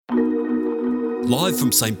Live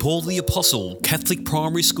from St Paul the Apostle Catholic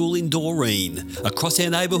Primary School in Doreen, across our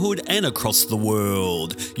neighbourhood and across the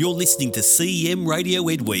world, you're listening to CEM Radio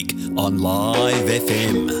Edweek on Live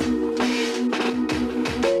FM.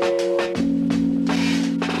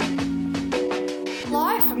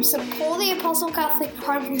 Live from St Paul the Apostle Catholic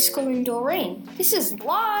Primary School in Doreen, this is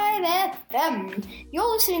Live FM.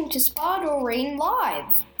 You're listening to Spa Doreen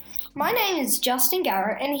Live. My name is Justin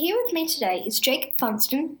Garrett, and here with me today is Jacob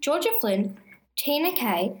Funston, Georgia Flynn, Tina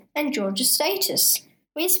Kay, and Georgia Status.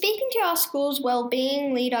 We're speaking to our school's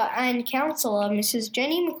wellbeing leader and counsellor, Mrs.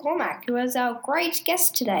 Jenny McCormack, who is our great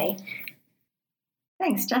guest today.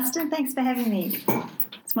 Thanks, Justin. Thanks for having me.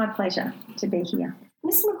 It's my pleasure to be here.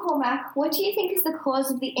 Ms. McCormack, what do you think is the cause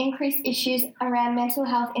of the increased issues around mental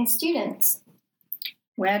health in students?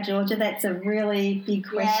 Wow, Georgia, that's a really big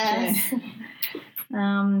question. Yes.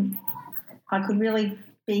 I could really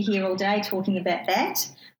be here all day talking about that.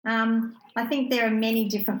 I think there are many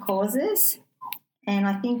different causes, and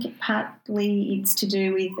I think partly it's to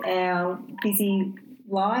do with our busy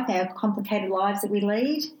life, our complicated lives that we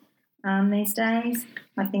lead these days.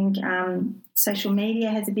 I think social media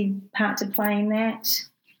has a big part to play in that,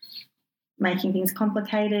 making things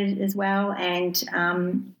complicated as well, and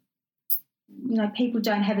people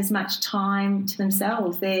don't have as much time to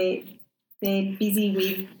themselves. They're busy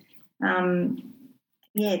with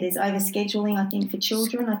there's overscheduling, I think, for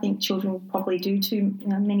children. I think children probably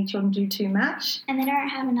many children do too much. And they don't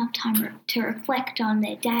have enough time to reflect on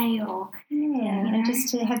their day or... and just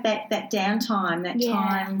to have that downtime,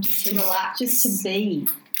 time to relax. Just to be.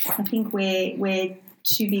 I think we're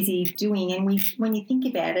too busy doing, and when you think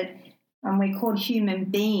about it, we're called human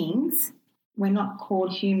beings. We're not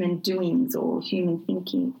called human doings or human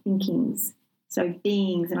thinkings. So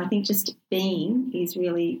beings, and I think just being is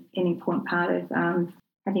really an important part of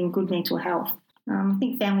having good mental health. I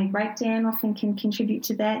think family breakdown often can contribute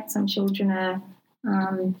to that. Some children are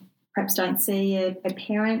perhaps don't see a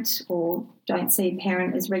parent or don't see a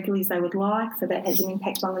parent as regularly as they would like, so that has an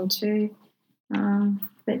impact on them too.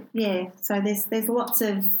 So there's lots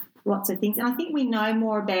of things, and I think we know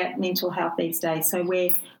more about mental health these days. So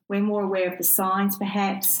we're more aware of the signs,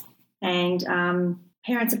 perhaps, and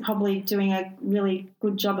parents are probably doing a really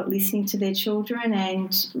good job at listening to their children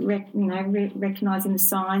and recognising the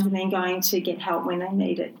signs and then going to get help when they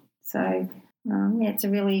need it. So it's a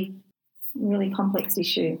really, really complex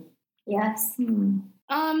issue. Yes.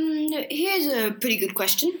 Here's a pretty good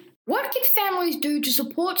question. What can families do to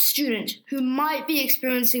support students who might be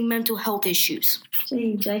experiencing mental health issues?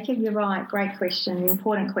 Gee, Jacob, you're right. Great question. An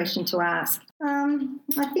important question to ask.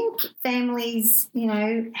 I think families,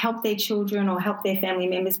 help their children or help their family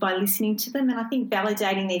members by listening to them, and I think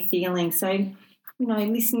validating their feelings. So,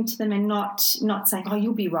 listening to them and not saying, "Oh,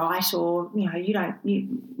 you'll be right," or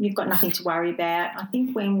you've got nothing to worry about. I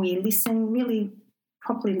think when we listen, really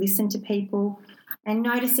properly listen to people and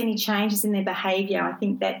notice any changes in their behaviour, I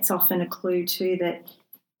think that's often a clue too that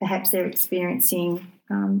perhaps they're experiencing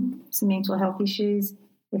some mental health issues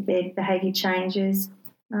if their behaviour changes.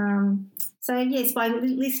 So, yes, by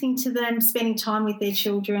listening to them, spending time with their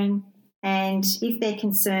children, and if they're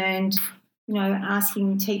concerned,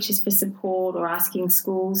 asking teachers for support or asking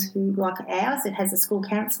schools who, like ours, it has a school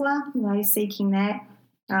counsellor, seeking that,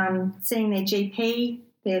 seeing their GP,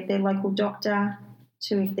 their local doctor,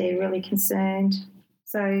 too, if they're really concerned.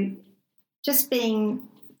 So just being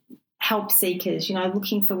help seekers,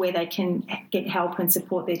 looking for where they can get help and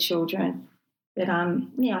support their children. But,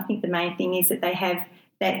 I think the main thing is that they have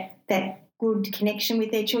that good connection with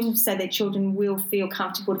their children, so their children will feel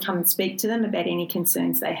comfortable to come and speak to them about any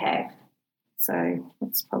concerns they have. So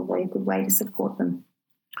that's probably a good way to support them.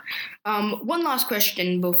 One last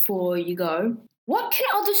question before you go. What can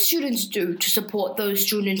other students do to support those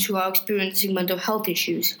students who are experiencing mental health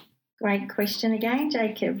issues? Great question again,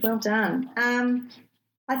 Jacob. Well done.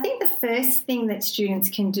 I think the first thing that students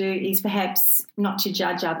can do is perhaps not to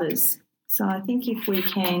judge others. So I think if we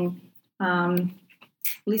can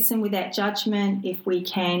listen without judgment, if we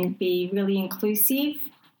can be really inclusive,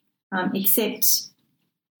 accept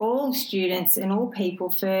all students and all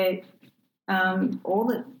people for all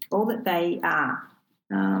that they are,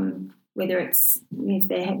 whether it's if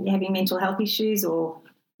they're having mental health issues or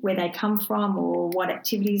where they come from or what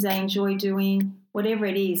activities they enjoy doing, whatever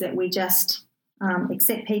it is, that we just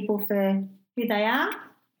accept people for who they are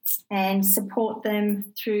and support them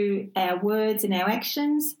through our words and our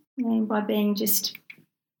actions, and by being just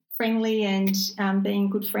friendly and being a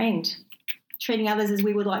good friend, treating others as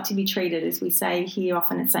we would like to be treated, as we say here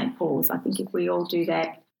often at St Paul's. I think if we all do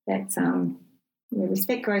that, that's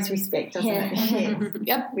respect grows respect, doesn't it?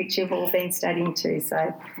 Yep. Which you've all been studying too.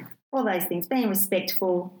 So all those things, being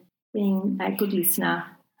respectful, being a good listener.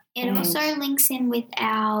 It also links in with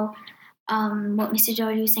our, what Mr.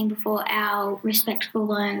 George was saying before, our respectful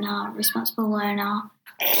learner, responsible learner.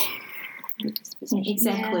 Yeah,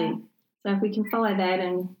 exactly. Yeah. So if we can follow that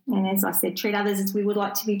and as I said, treat others as we would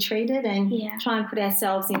like to be treated and try and put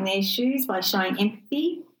ourselves in their shoes by showing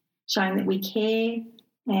empathy, showing that we care.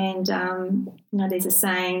 And, there's a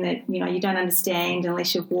saying that, you don't understand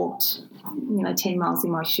unless you've walked, 10 miles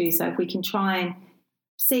in my shoes. So if we can try and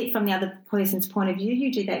see it from the other person's point of view,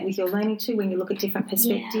 you do that with your learning too when you look at different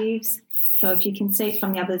perspectives. Yeah. So if you can see it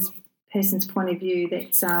from the other person's point of view,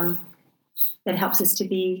 that helps us to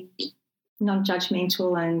be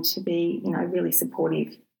non-judgmental and to be, really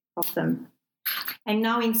supportive of them. And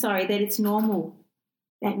knowing, that it's normal,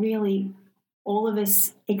 that really all of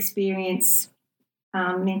us experience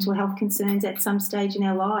mental health concerns at some stage in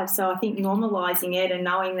our lives. So I think normalising it and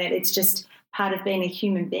knowing that it's just part of being a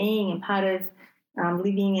human being and part of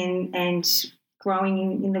living and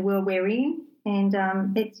growing in the world we're in, and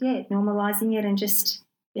normalising it and just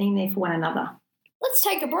being there for one another. Let's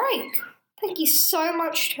take a break. Thank you so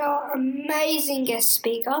much to our amazing guest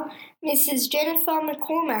speaker, Mrs. Jennifer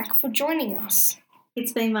McCormack, for joining us.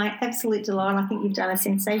 It's been my absolute delight. I think you've done a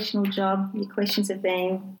sensational job. Your questions have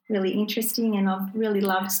been really interesting and I've really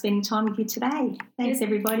loved spending time with you today. Thanks,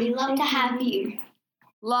 everybody. We'd love to have you.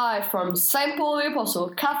 Live from St. Paul the Apostle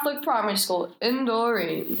Catholic Primary School in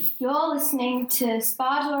Doreen. You're listening to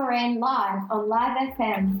Spa Doreen live on Live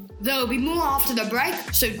FM. There'll be more after the break,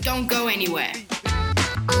 so don't go anywhere.